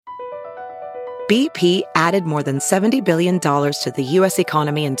BP added more than $70 billion to the U.S.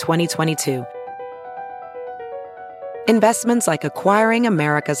 economy in 2022. Investments like acquiring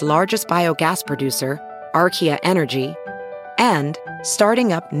America's largest biogas producer, Archaea Energy, and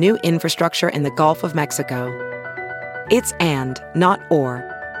starting up new infrastructure in the Gulf of Mexico. It's and, not or.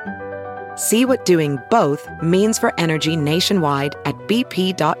 See what doing both means for energy nationwide at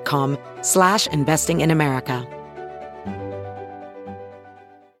bp.com/investing in America.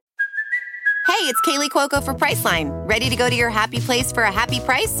 Hey, it's Kaylee Cuoco for Priceline. Ready to go to your happy place for a happy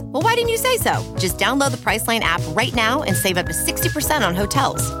price? Well, why didn't you say so? Just download the Priceline app right now and save up to 60% on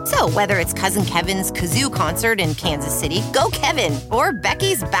hotels. So whether it's Cousin Kevin's Kazoo Concert in Kansas City, go Kevin, or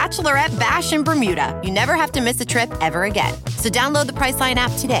Becky's Bachelorette Bash in Bermuda, you never have to miss a trip ever again. So download the Priceline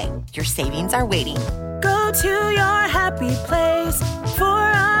app today. Your savings are waiting. Go to your happy place for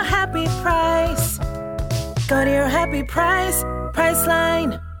a happy price. Go to your happy price,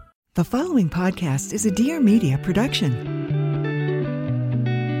 Priceline. The following podcast is a Dear Media production.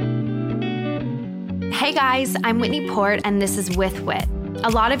 Hey guys, I'm Whitney Port, and this is With Wit. A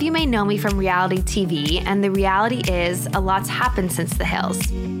lot of you may know me from reality TV, and the reality is a lot's happened since the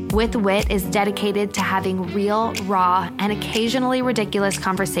hills. With Wit is dedicated to having real, raw, and occasionally ridiculous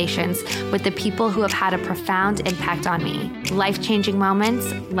conversations with the people who have had a profound impact on me. Life-changing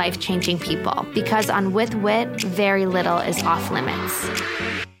moments, life-changing people. Because on With Wit, very little is off limits.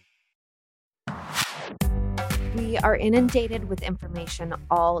 We are inundated with information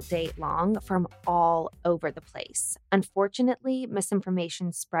all day long from all over the place. Unfortunately,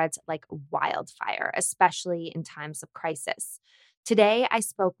 misinformation spreads like wildfire, especially in times of crisis. Today, I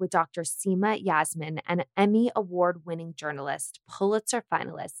spoke with Dr. Seema Yasmin, an Emmy Award-winning journalist, Pulitzer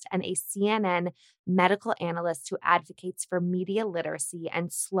finalist, and a CNN medical analyst who advocates for media literacy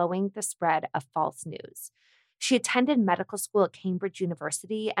and slowing the spread of false news. She attended medical school at Cambridge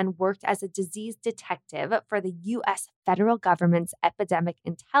University and worked as a disease detective for the U.S. federal government's Epidemic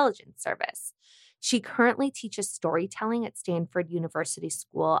Intelligence Service. She currently teaches storytelling at Stanford University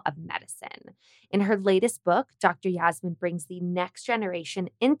School of Medicine. In her latest book, Dr. Yasmin brings the next generation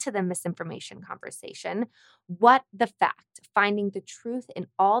into the misinformation conversation. What the Fact? Finding the Truth in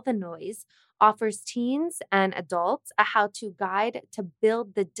All the Noise offers teens and adults a how-to guide to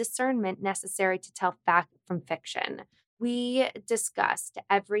build the discernment necessary to tell fact from fiction. We discussed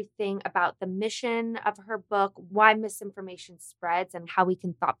everything about the mission of her book, why misinformation spreads, and how we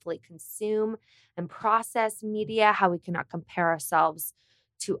can thoughtfully consume and process media, how we cannot compare ourselves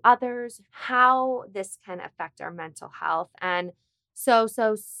to others, how this can affect our mental health, and so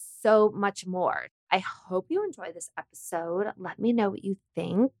much more. I hope you enjoy this episode. Let me know what you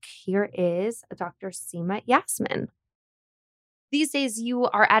think. Here is Dr. Seema Yasmin. These days, you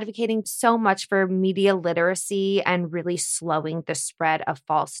are advocating so much for media literacy and really slowing the spread of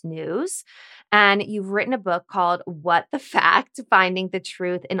false news. And you've written a book called What the Fact? Finding the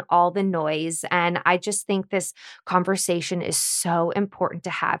Truth in All the Noise. And I just think this conversation is so important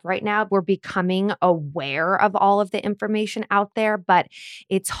to have right now. We're becoming aware of all of the information out there, but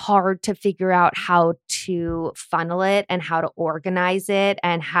it's hard to figure out how to funnel it and how to organize it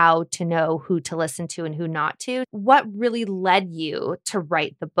and how to know who to listen to and who not to. What really led you to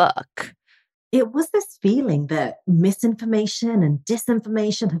write the book? It was this feeling that misinformation and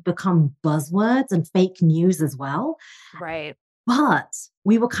disinformation have become buzzwords and fake news as well. Right. But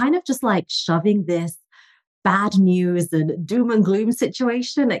we were kind of just like shoving this bad news and doom and gloom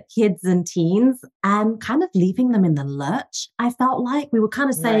situation at kids and teens and kind of leaving them in the lurch. I felt like we were kind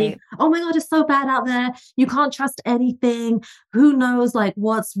of saying, oh my God, it's so bad out there. You can't trust anything. Who knows like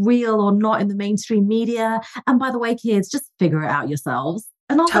what's real or not in the mainstream media. And by the way, kids, just figure it out yourselves.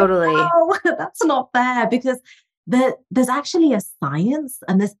 And I was totally. like, no, that's not fair, because there's actually a science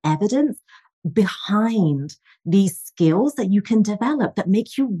and there's evidence behind these skills that you can develop that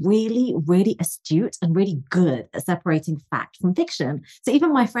make you really, really astute and really good at separating fact from fiction. So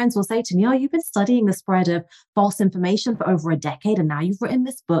even my friends will say to me, oh, you've been studying the spread of false information for over a decade and now you've written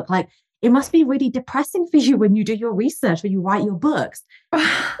this book. Like, it must be really depressing for you when you do your research, when you write your books.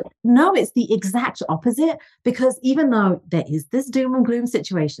 No, it's the exact opposite, because even though there is this doom and gloom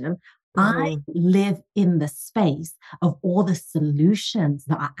situation, I live in the space of all the solutions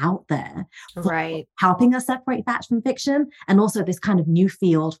that are out there for helping us separate fact from fiction, and also this kind of newish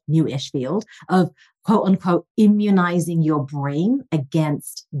field of quote unquote immunizing your brain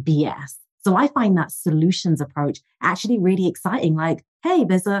against BS. So I find that solutions approach actually really exciting. Like, hey,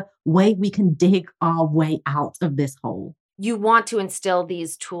 there's a way we can dig our way out of this hole. You want to instill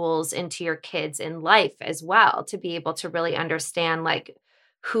these tools into your kids in life as well, to be able to really understand like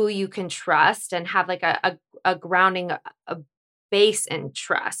who you can trust and have like a grounding base in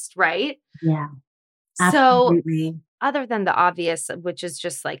trust, right? Yeah, So absolutely. other than the obvious, which is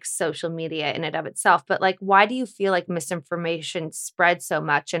just like social media in and of itself, but like, why do you feel like misinformation spreads so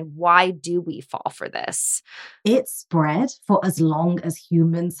much and why do we fall for this? It spread for as long as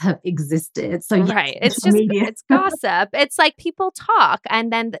humans have existed. So yes, Right. It's social just, media. it's gossip. It's like people talk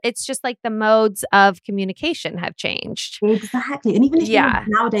and then it's just like the modes of communication have changed. Exactly. And even if you Yeah.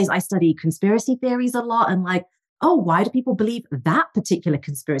 nowadays I study conspiracy theories a lot and like, oh, why do people believe that particular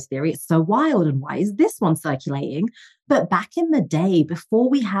conspiracy theory? It's so wild. And why is this one circulating? But back in the day, before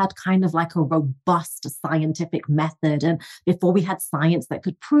we had kind of like a robust scientific method and before we had science that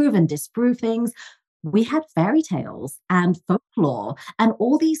could prove and disprove things, we had fairy tales and folklore and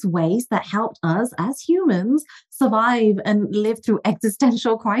all these ways that helped us as humans survive and live through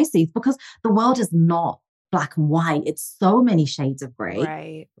existential crises because the world is not black and white. It's so many shades of gray.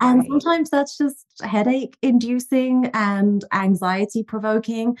 Right. And Right. sometimes that's just headache inducing and anxiety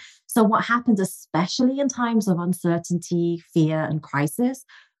provoking. So, what happens, especially in times of uncertainty, fear, and crisis,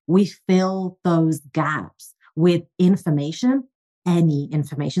 we fill those gaps with information, any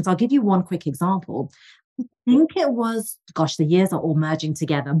information. So, I'll give you one quick example. I think it was, gosh, the years are all merging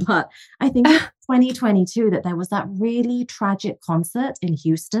together, but I think it was 2022 that there was that really tragic concert in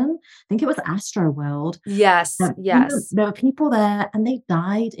Houston. I think it was Astro World. Yes. Yes. There were people there and they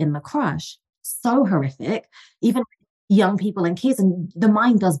died in the crush. So horrific. Even young people and kids, and the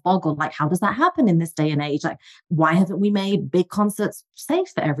mind does boggle. Like, how does that happen in this day and age? Like, why haven't we made big concerts safe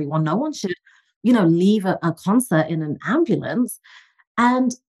for everyone? No one should, leave a concert in an ambulance.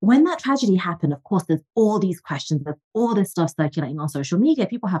 And when that tragedy happened, of course, there's all these questions, there's all this stuff circulating on social media.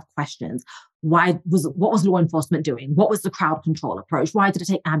 People have questions. What was law enforcement doing? What was the crowd control approach? Why did it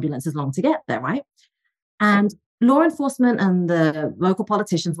take ambulances long to get there, right? And law enforcement and the local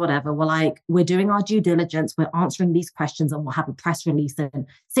politicians, whatever, were like, we're doing our due diligence, we're answering these questions, and we'll have a press release in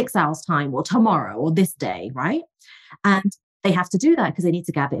 6 hours' time or tomorrow or this day, right? And they have to do that because they need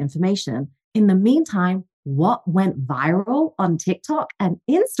to gather information. In the meantime, what went viral on TikTok and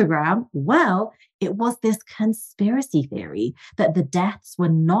Instagram? Well, it was this conspiracy theory that the deaths were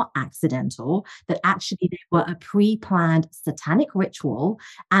not accidental, that actually they were a pre planned satanic ritual,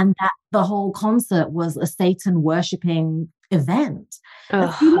 and that the whole concert was a Satan worshipping event. And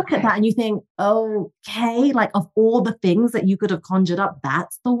Oh, you look at okay. that and you think, okay, like of all the things that you could have conjured up,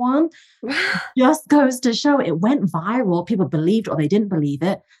 that's the one. Just goes to show it went viral. People believed or they didn't believe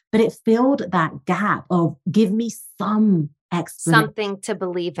it, but it filled that gap of give me some explanation. Something to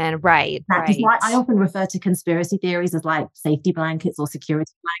believe in. Right. Because Right. I often refer to conspiracy theories as like safety blankets or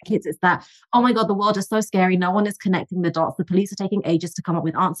security blankets. It's that, oh my God, the world is so scary. No one is connecting the dots. The police are taking ages to come up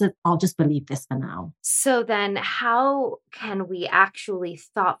with answers. I'll just believe this for now. So then how can we actually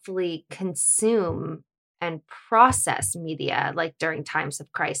thoughtfully consume and process media like during times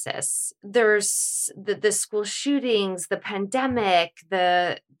of crisis? There's the school shootings, the pandemic,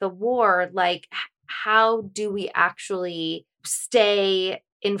 the war, like how do we actually stay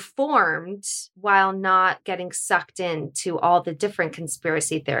informed while not getting sucked into all the different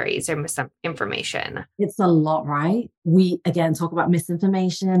conspiracy theories or misinformation? It's a lot, right? We again talk about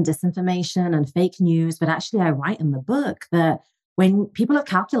misinformation, disinformation, and fake news, but actually, I write in the book that when people have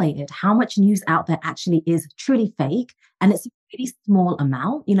calculated how much news out there actually is truly fake, and it's a really small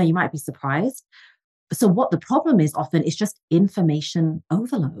amount, you might be surprised. So, what the problem is often is just information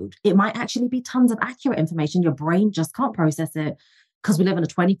overload. It might actually be tons of accurate information. Your brain just can't process it because we live in a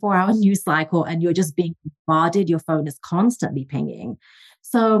 24-hour news cycle and you're just being bombarded. Your phone is constantly pinging.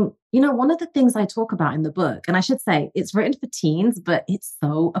 So, one of the things I talk about in the book, and I should say it's written for teens, but it's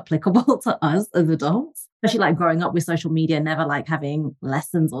so applicable to us as adults, especially like growing up with social media, never like having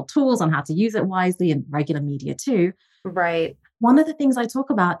lessons or tools on how to use it wisely and regular media too. Right. One of the things I talk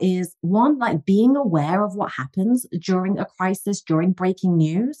about is one, like being aware of what happens during a crisis, during breaking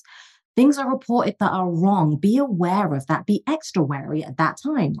news. Things are reported that are wrong. Be aware of that. Be extra wary at that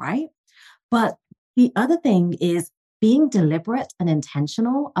time, right? But the other thing is being deliberate and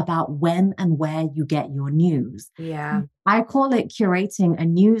intentional about when and where you get your news. Yeah. I call it curating a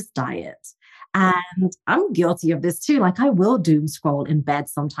news diet. And I'm guilty of this too. Like I will doom scroll in bed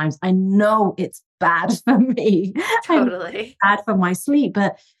sometimes. I know it's bad for me. I know Totally. it's bad for my sleep.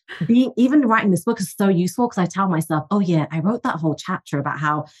 But even writing this book is so useful because I tell myself, oh yeah, I wrote that whole chapter about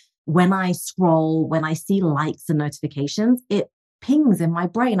how when I scroll, when I see likes and notifications, it pings in my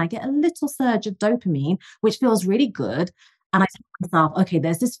brain. I get a little surge of dopamine, which feels really good. And I tell myself, okay,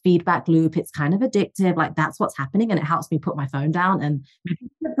 there's this feedback loop. It's kind of addictive. Like that's what's happening. And it helps me put my phone down and maybe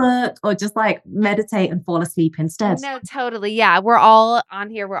book or just like meditate and fall asleep instead. No, totally. Yeah. We're all on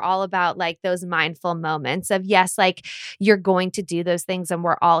here. We're all about like those mindful moments of, yes, like you're going to do those things and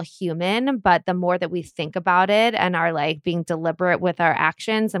we're all human. But the more that we think about it and are like being deliberate with our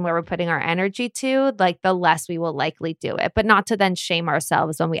actions and where we're putting our energy to, like the less we will likely do it, but not to then shame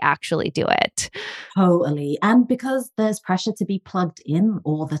ourselves when we actually do it. Totally. And because there's pressure to be plugged in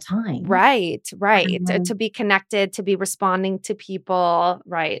all the time. Right. Right. And To be connected, to be responding to people.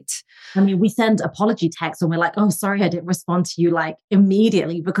 Right. I mean, we send apology texts and we're like, oh, sorry, I didn't respond to you like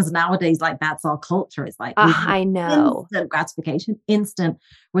immediately, because nowadays, like that's our culture. It's like, we want I know. instant gratification, instant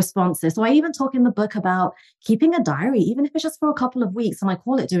responses. So I even talk in the book about keeping a diary, even if it's just for a couple of weeks. And I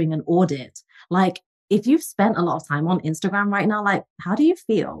call it doing an audit. Like, if you've spent a lot of time on Instagram right now, like, how do you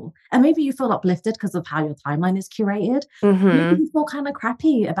feel? And maybe you feel uplifted because of how your timeline is curated. Maybe you feel kind of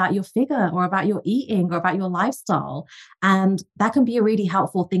crappy about your figure or about your eating or about your lifestyle. And that can be a really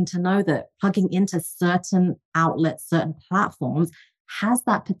helpful thing to know, that plugging into certain outlets, certain platforms has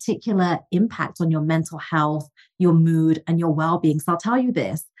that particular impact on your mental health, your mood, and your well-being. So I'll tell you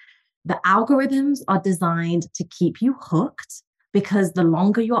this, the algorithms are designed to keep you hooked, because the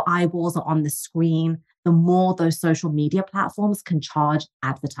longer your eyeballs are on the screen, the more those social media platforms can charge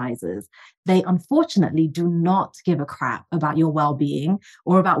advertisers. They unfortunately do not give a crap about your well-being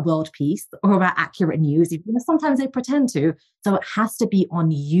or about world peace or about accurate news, even if sometimes they pretend to. So it has to be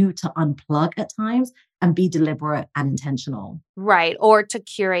on you to unplug at times and be deliberate and intentional. Right. Or to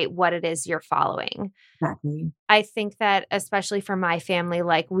curate what it is you're following. Exactly. I think that especially for my family,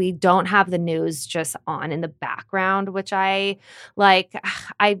 like we don't have the news just on in the background, which I like.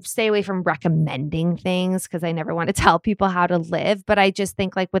 I stay away from recommending things because I never want to tell people how to live. But I just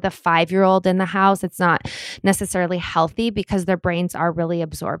think like with a 5-year-old in the house, it's not necessarily healthy because their brains are really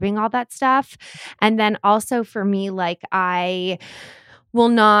absorbing all that stuff. And then also for me, like I will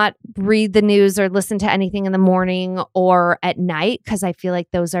not read the news or listen to anything in the morning or at night, because I feel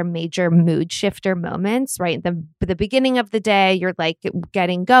like those are major mood shifter moments, right? The beginning of the day, you're like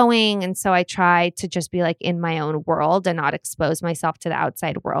getting going. And so I try to just be like in my own world and not expose myself to the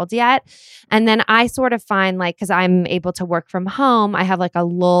outside world yet. And then I sort of find like, because I'm able to work from home, I have like a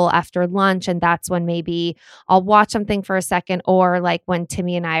lull after lunch. And that's when maybe I'll watch something for a second, or like when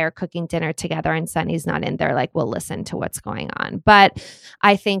Timmy and I are cooking dinner together and Sunny's not in there, like we'll listen to what's going on. But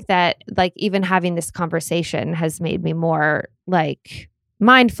I think that like even having this conversation has made me more like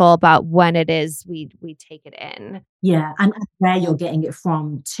mindful about when it is we take it in. Yeah. And where you're getting it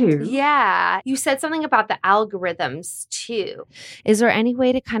from too. Yeah. You said something about the algorithms too. Is there any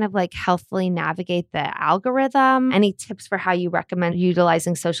way to kind of like healthfully navigate the algorithm? Any tips for how you recommend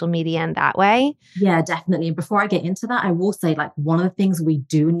utilizing social media in that way? Yeah, definitely. And before I get into that, I will say like one of the things we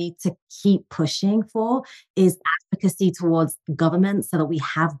do need to keep pushing for is advocacy towards the government so that we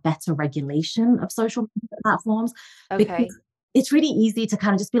have better regulation of social media platforms. Okay. Because it's really easy to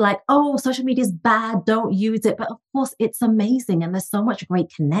kind of just be like, oh, social media is bad, don't use it. But of course, it's amazing. And there's so much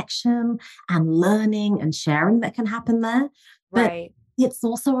great connection and learning and sharing that can happen there. But Right. it's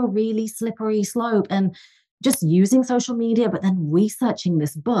also a really slippery slope. And just using social media, but then researching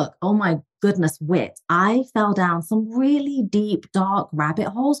this book, oh my goodness, wit. I fell down some really deep, dark rabbit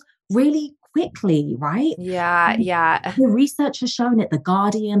holes really quickly, right? Yeah. Yeah. The research has shown it, The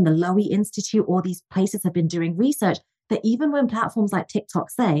Guardian, the Lowy Institute, all these places have been doing research that even when platforms like TikTok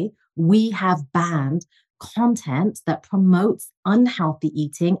say, we have banned content that promotes unhealthy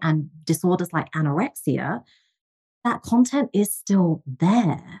eating and disorders like anorexia, that content is still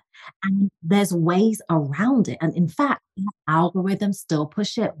there. And there's ways around it. And in fact, algorithms still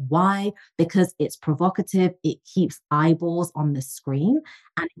push it. Why? Because it's provocative. It keeps eyeballs on the screen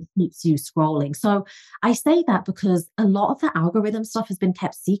and it keeps you scrolling. So I say that because a lot of the algorithm stuff has been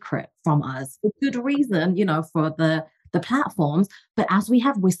kept secret from us for good reason, for the platforms. But as we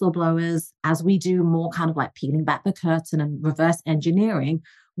have whistleblowers, as we do more kind of like peeling back the curtain and reverse engineering,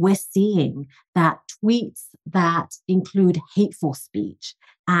 we're seeing that tweets that include hateful speech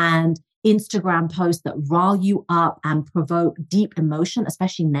and Instagram posts that rile you up and provoke deep emotion,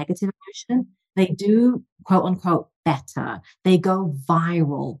 especially negative emotion, they do quote unquote better. They go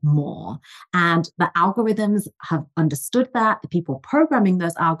viral more. And the algorithms have understood that. The people programming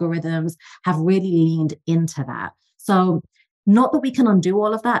those algorithms have really leaned into that. So not that we can undo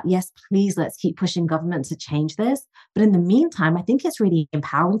all of that. Yes, please, let's keep pushing government to change this. But in the meantime, I think it's really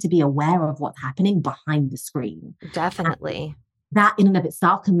empowering to be aware of what's happening behind the screen. Definitely. That in and of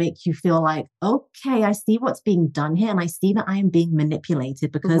itself can make you feel like, okay, I see what's being done here. And I see that I am being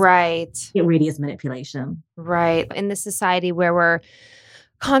manipulated, because Right. it really is manipulation. Right. In the society where we're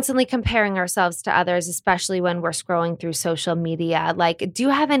constantly comparing ourselves to others, especially when we're scrolling through social media. Like, do you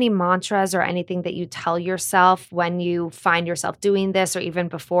have any mantras or anything that you tell yourself when you find yourself doing this, or even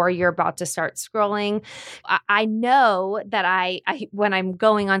before you're about to start scrolling? I know that I when I'm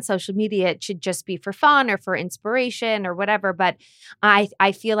going on social media, it should just be for fun or for inspiration or whatever. But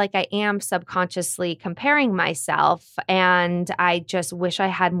I feel like I am subconsciously comparing myself, and I just wish I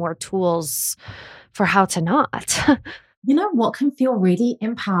had more tools for how to not. You know what can feel really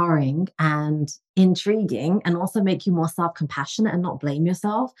empowering and intriguing and also make you more self compassionate and not blame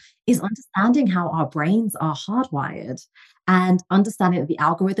yourself is understanding how our brains are hardwired and understanding that the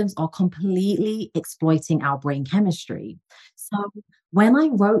algorithms are completely exploiting our brain chemistry. So, when I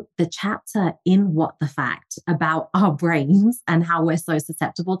wrote the chapter in What the Fact about our brains and how we're so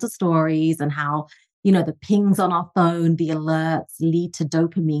susceptible to stories and how, the pings on our phone, the alerts lead to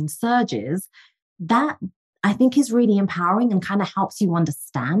dopamine surges, that I think is really empowering and kind of helps you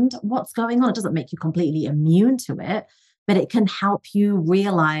understand what's going on. It doesn't make you completely immune to it, but it can help you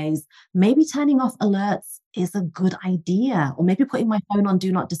realize maybe turning off alerts is a good idea, or maybe putting my phone on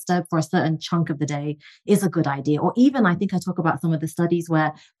do not disturb for a certain chunk of the day is a good idea. Or even I think I talk about some of the studies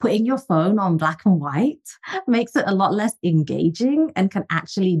where putting your phone on black and white makes it a lot less engaging and can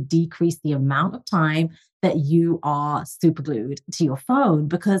actually decrease the amount of time that you are super glued to your phone.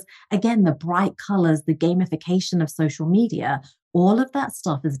 Because again, the bright colors, the gamification of social media, all of that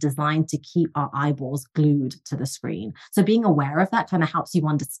stuff is designed to keep our eyeballs glued to the screen. So being aware of that kind of helps you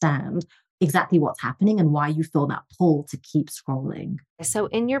understand exactly what's happening and why you feel that pull to keep scrolling. So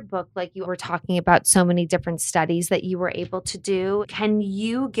in your book, like you were talking about so many different studies that you were able to do. Can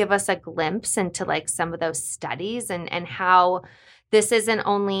you give us a glimpse into like some of those studies and how this isn't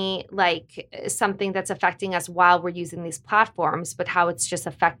only like something that's affecting us while we're using these platforms, but how it's just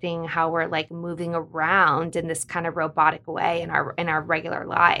affecting how we're like moving around in this kind of robotic way in our regular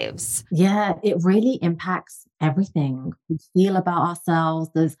lives? Yeah, it really impacts everything we feel about ourselves.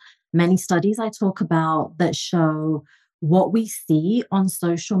 There's many studies I talk about that show what we see on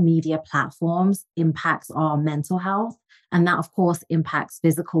social media platforms impacts our mental health. And that, of course, impacts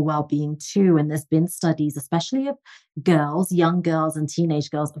physical well being too. And there's been studies, especially of girls, young girls, and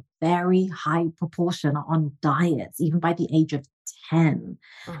teenage girls, a very high proportion are on diets, even by the age of 10.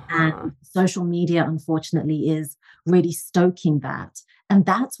 Uh-huh. And social media, unfortunately, is really stoking that. And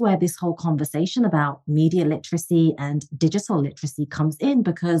that's where this whole conversation about media literacy and digital literacy comes in,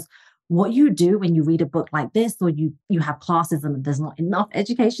 because what you do when you read a book like this, or you have classes and there's not enough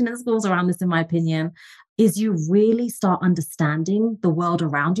education in schools around this, in my opinion, is you really start understanding the world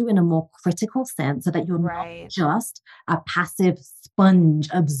around you in a more critical sense, so that you're not Right. just a passive sponge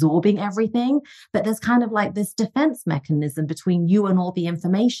absorbing everything, but there's kind of like this defense mechanism between you and all the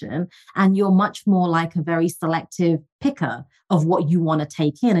information. And you're much more like a very selective picker of what you want to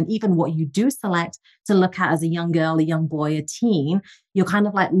take in. And even what you do select to look at as a young girl, a young boy, a teen, you're kind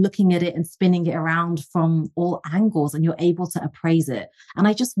of like looking at it and spinning it around from all angles, and you're able to appraise it. And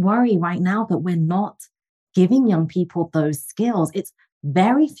I just worry right now that we're not giving young people those skills. It's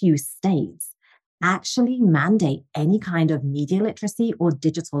very few states actually mandate any kind of media literacy or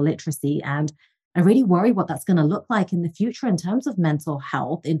digital literacy. And I really worry what that's going to look like in the future in terms of mental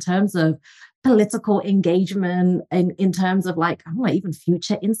health, in terms of political engagement, in terms of like, I don't know, even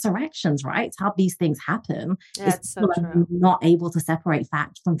future insurrections, right? It's how these things happen. Is That's so people are true. not able to separate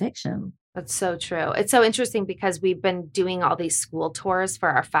fact from fiction. That's so true. It's so interesting because we've been doing all these school tours for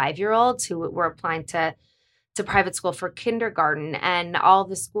our 5-year-olds who were applying to private school for kindergarten, and all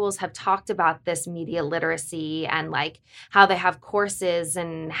the schools have talked about this media literacy and like how they have courses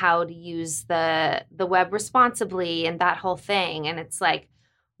and how to use the web responsibly and that whole thing. And it's like,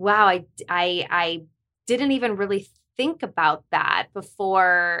 wow, I didn't even really think about that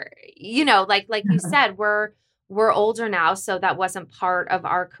before, like you said, we're older now, so that wasn't part of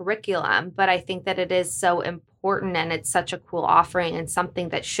our curriculum. But I think that it is so important, and it's such a cool offering and something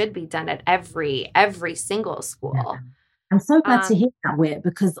that should be done at every single Yeah. school. I'm so glad to Um, hear that, Whit,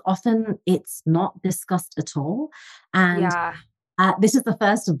 because often it's not discussed at all. And yeah, this is the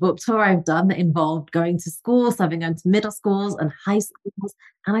first book tour I've done that involved going to schools. So I've been going to middle schools and high schools.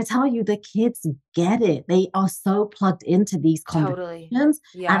 And I tell you, the kids get it. They are so plugged into these totally. conversations,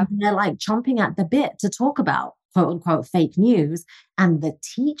 Yeah, and they're like chomping at the bit to talk about quote unquote fake news. And the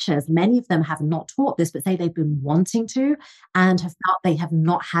teachers, many of them have not taught this, but say they've been wanting to and have felt they have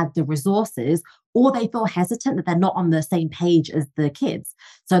not had the resources, or they feel hesitant that they're not on the same page as the kids.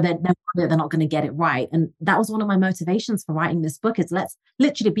 So they're not going to get it right. And that was one of my motivations for writing this book, is let's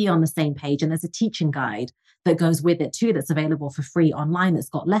literally be on the same page. And there's a teaching guide that goes with it too, that's available for free online, that's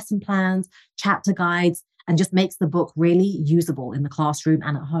got lesson plans, chapter guides, and just makes the book really usable in the classroom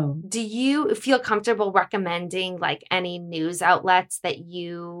and at home. Do you feel comfortable recommending like any news outlets that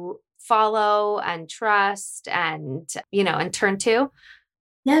you follow and trust and, and turn to?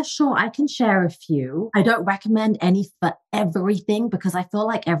 Yeah, sure. I can share a few. I don't recommend any for everything because I feel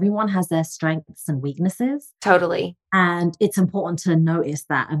like everyone has their strengths and weaknesses. Totally. And it's important to notice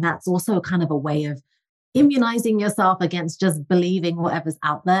that. And that's also kind of a way of immunizing yourself against just believing whatever's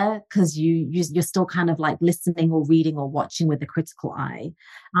out there because you're still kind of like listening or reading or watching with a critical eye.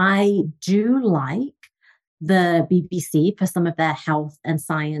 I do like the BBC for some of their health and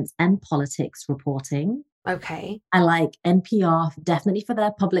science and politics reporting. Okay. I like NPR definitely for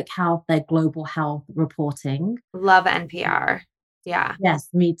their public health, their global health reporting. Love NPR. Yeah. Yes,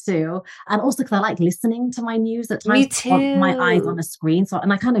 me too. And also because I like listening to my news at times. Me too. My eyes on a screen.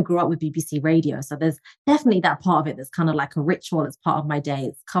 And I kind of grew up with BBC Radio. So there's definitely that part of it that's kind of like a ritual. It's part of my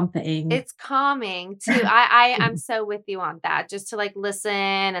day. It's comforting. It's calming too. I'm so with you on that. Just to like listen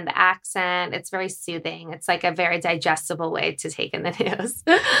and the accent, it's very soothing. It's like a very digestible way to take in the news.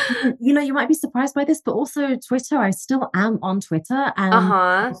 You might be surprised by this, but also Twitter. I still am on Twitter and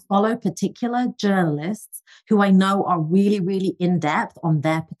I follow particular journalists who I know are really, really in depth on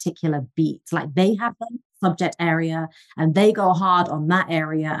their particular beats. Like they have their subject area and they go hard on that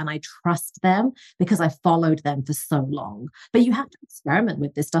area. And I trust them because I followed them for so long. But you have to experiment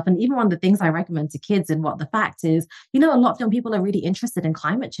with this stuff. And even one of the things I recommend to kids in What the Fact is, a lot of young people are really interested in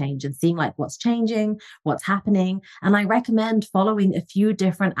climate change and seeing like what's changing, what's happening. And I recommend following a few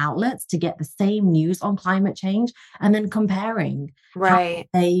different outlets to get the same news on climate change and then comparing how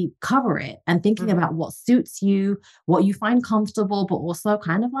they cover it and thinking about what suits you, what you find comfortable, but also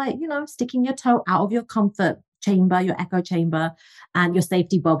kind of like, sticking your toe out of your comfort chamber, your echo chamber and your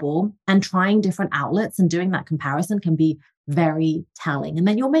safety bubble and trying different outlets and doing that comparison can be very telling. And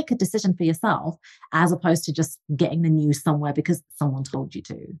then you'll make a decision for yourself as opposed to just getting the news somewhere because someone told you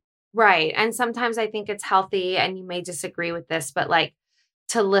to. Right. And sometimes I think it's healthy, and you may disagree with this, but like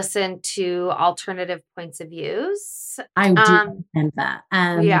to listen to alternative points of views. I do understand that.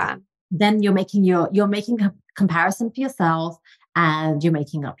 And then you're making a comparison for yourself and you're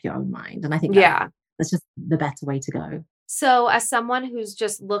making up your own mind. And I think that's just the better way to go. So as someone who's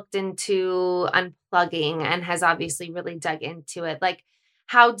just looked into unplugging and has obviously really dug into it, like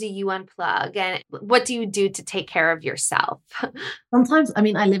how do you unplug and what do you do to take care of yourself? Sometimes,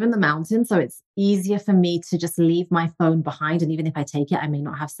 I live in the mountains, so it's easier for me to just leave my phone behind. And even if I take it, I may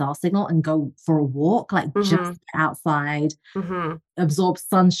not have cell signal and go for a walk, like just get outside, absorb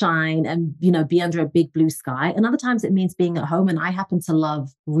sunshine and, be under a big blue sky. And other times it means being at home. And I happen to love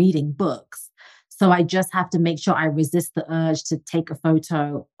reading books. So I just have to make sure I resist the urge to take a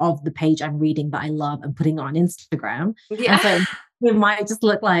photo of the page I'm reading that I love and putting it on Instagram. Yeah. And so it might just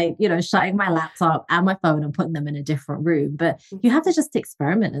look like, shutting my laptop and my phone and putting them in a different room. But you have to just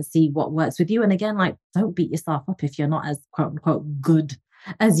experiment and see what works with you. And again, like, don't beat yourself up if you're not as quote unquote good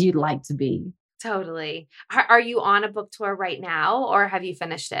as you'd like to be. Totally. Are you on a book tour right now or have you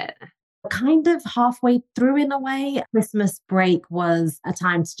finished it? Kind of halfway through in a way. Christmas break was a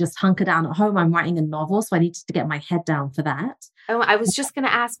time to just hunker down at home. I'm writing a novel, so I needed to get my head down for that. Oh, I was just going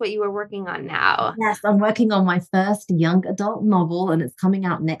to ask what you were working on now. Yes, I'm working on my first young adult novel and it's coming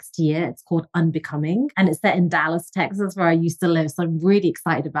out next year. It's called Unbecoming and it's set in Dallas, Texas, where I used to live. So I'm really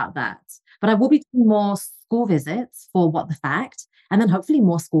excited about that. But I will be doing more school visits for What the Fact and then hopefully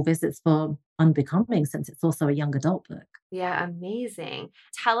more school visits for Unbecoming since it's also a young adult book. Yeah, amazing.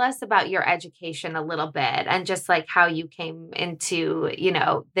 Tell us about your education a little bit and just like how you came into,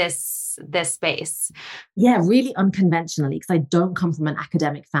 this space. Yeah, really unconventionally because I don't come from an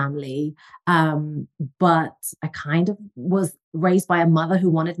academic family, but I kind of was raised by a mother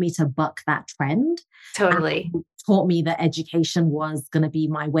who wanted me to buck that trend. Totally. Taught me that education was going to be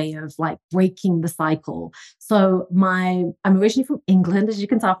my way of like breaking the cycle. So I'm originally from England, as you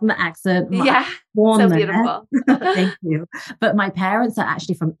can tell from the accent. So beautiful. Thank you. But my parents are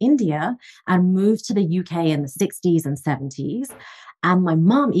actually from India and moved to the UK in the 60s and 70s. And my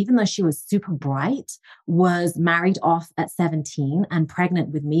mom, even though she was super bright, was married off at 17 and pregnant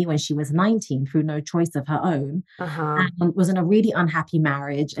with me when she was 19 through no choice of her own. And was in a really unhappy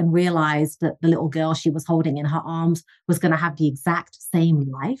marriage and realized that the little girl she was holding in her arms was going to have the exact same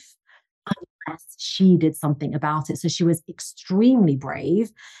life unless she did something about it. So she was extremely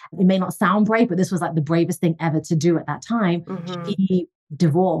brave. It may not sound brave, but this was like the bravest thing ever to do at that time. She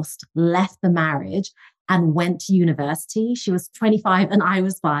divorced, left the marriage, and went to university. She was 25 and I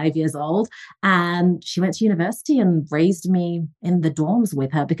was 5 years old. And she went to university and raised me in the dorms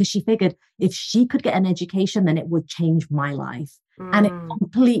with her because she figured if she could get an education, then it would change my life. And it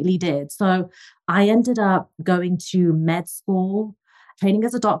completely did. So I ended up going to med school, training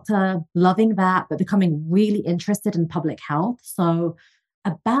as a doctor, loving that, but becoming really interested in public health. So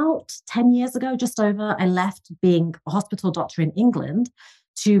about 10 years ago, just over, I left being a hospital doctor in England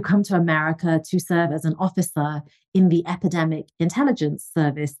to come to America to serve as an officer in the Epidemic Intelligence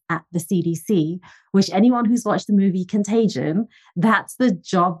Service at the CDC, which anyone who's watched the movie Contagion, that's the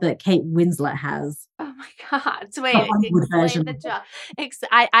job that Kate Winslet has. Oh my God. So wait, explain the job.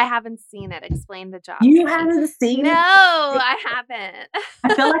 I haven't seen it. Explain the job. You haven't seen it? No, I haven't.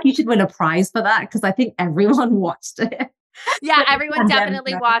 I feel like you should win a prize for that because I think everyone watched it. Yeah, everyone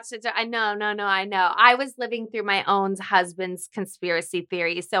definitely watched it. I know. I know. I was living through my own husband's conspiracy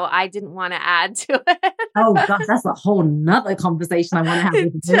theory, so I didn't want to add to it. Oh gosh, that's a whole nother conversation I want to have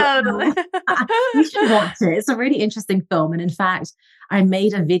with you. Totally. You should watch it. It's a really interesting film. And in fact, I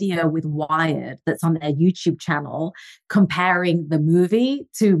made a video with Wired that's on their YouTube channel comparing the movie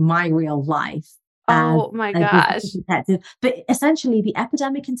to my real life. Oh my gosh. But essentially, the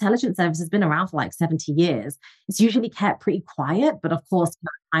Epidemic Intelligence Service has been around for like 70 years. It's usually kept pretty quiet, but of course,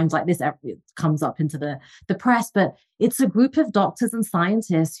 times like this, it comes up into the press. But it's a group of doctors and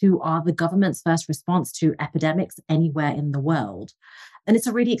scientists who are the government's first response to epidemics anywhere in the world. And it's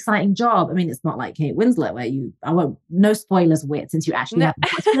a really exciting job. I mean, it's not like Kate Winslet where no spoilers, Whit, since you actually haven't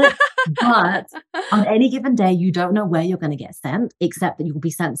watched it. But on any given day, you don't know where you're going to get sent, except that you will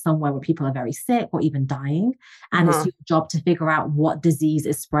be sent somewhere where people are very sick or even dying. And it's your job to figure out what disease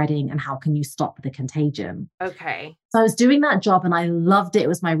is spreading and how can you stop the contagion. Okay. So I was doing that job and I loved it. It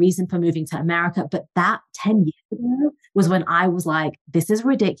was my reason for moving to America. But that 10 years ago was when I was like, this is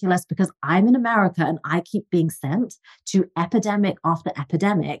ridiculous because I'm in America and I keep being sent to epidemic after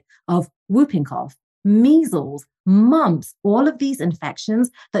epidemic of whooping cough, measles, mumps, all of these infections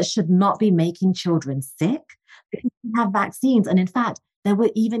that should not be making children sick because we have vaccines. And in fact, there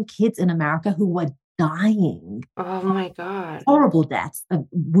were even kids in America who were dying. Oh my God. Horrible deaths of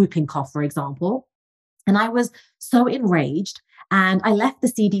whooping cough, for example. And I was so enraged. And I left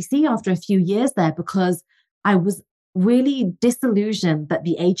the CDC after a few years there because I was really disillusioned that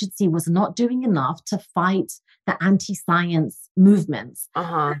the agency was not doing enough to fight the anti-science movements.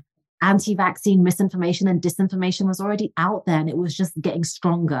 Anti-vaccine misinformation and disinformation was already out there and it was just getting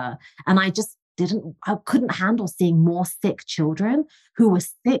stronger. And I couldn't handle seeing more sick children who were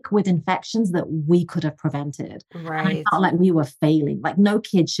sick with infections that we could have prevented. Right. And I felt like we were failing. Like no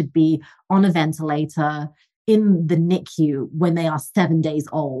kid should be on a ventilator in the NICU when they are 7 days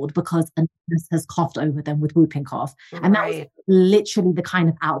old because a nurse has coughed over them with whooping cough. And that was literally the kind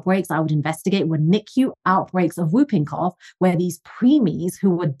of outbreaks I would investigate were NICU outbreaks of whooping cough, where these preemies who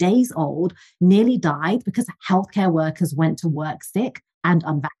were days old nearly died because healthcare workers went to work sick and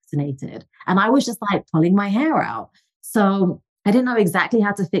unvaccinated. And I was just like pulling my hair out. So I didn't know exactly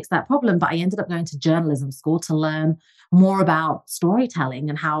how to fix that problem, but I ended up going to journalism school to learn more about storytelling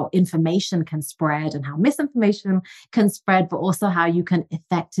and how information can spread and how misinformation can spread, but also how you can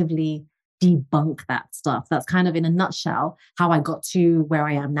effectively debunk that stuff. That's kind of in a nutshell how I got to where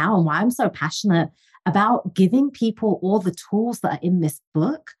I am now and why I'm so passionate about giving people all the tools that are in this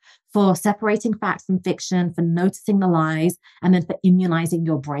book for separating facts from fiction, for noticing the lies, and then for immunizing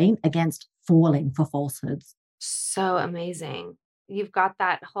your brain against falling for falsehoods. So amazing. You've got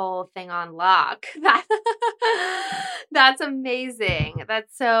that whole thing on lock. That's amazing.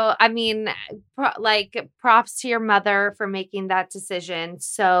 That's so, I mean, props to your mother for making that decision.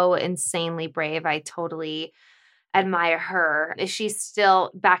 So insanely brave. I totally admire her. Is she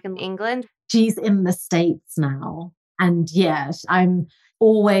still back in England? She's in the States now. And yes, I'm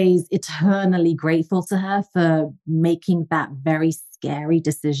always eternally grateful to her for making that very scary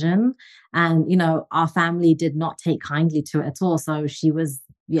decision. And, our family did not take kindly to it at all. So she was,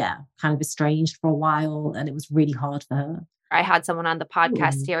 kind of estranged for a while. And it was really hard for her. I had someone on the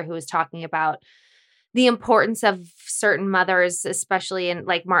podcast here who was talking about the importance of certain mothers, especially in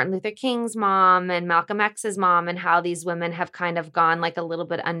like Martin Luther King's mom and Malcolm X's mom, and how these women have kind of gone like a little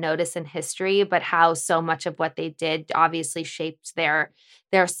bit unnoticed in history, but how so much of what they did obviously shaped their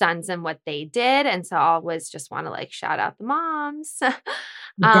sons and what they did. And so I always just want to like shout out the moms.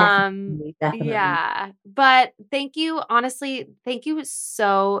 Definitely. Yeah. But thank you. Honestly, thank you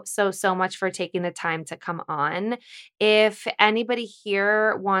so much for taking the time to come on. If anybody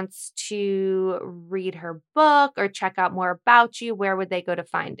here wants to read her book or check out more about you, where would they go to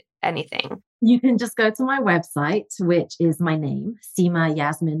find anything? You can just go to my website, which is my name,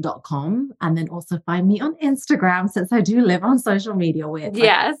 seemayasmin.com, and then also find me on Instagram, since I do live on social media with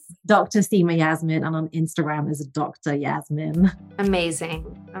Dr. Seema Yasmin, and on Instagram is Dr. Yasmin. Amazing.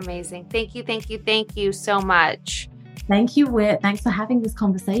 Thank you so much. Thank you, Whit. Thanks for having this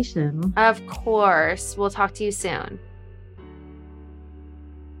conversation. Of course. We'll talk to you soon.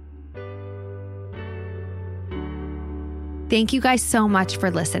 Thank you guys so much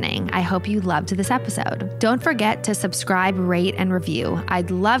for listening. I hope you loved this episode. Don't forget to subscribe, rate, and review.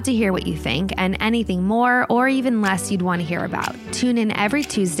 I'd love to hear what you think and anything more or even less you'd want to hear about. Tune in every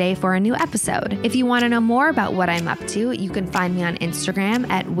Tuesday for a new episode. If you want to know more about what I'm up to, you can find me on Instagram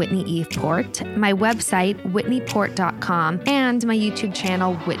at Whitney Eve Port, my website, whitneyport.com, and my YouTube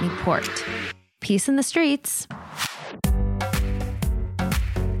channel, Whitney Port. Peace in the streets.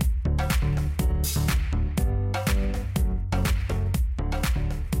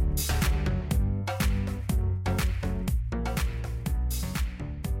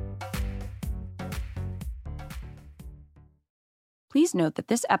 Please note that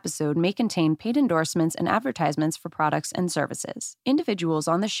this episode may contain paid endorsements and advertisements for products and services. Individuals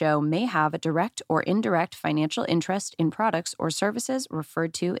on the show may have a direct or indirect financial interest in products or services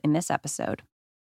referred to in this episode.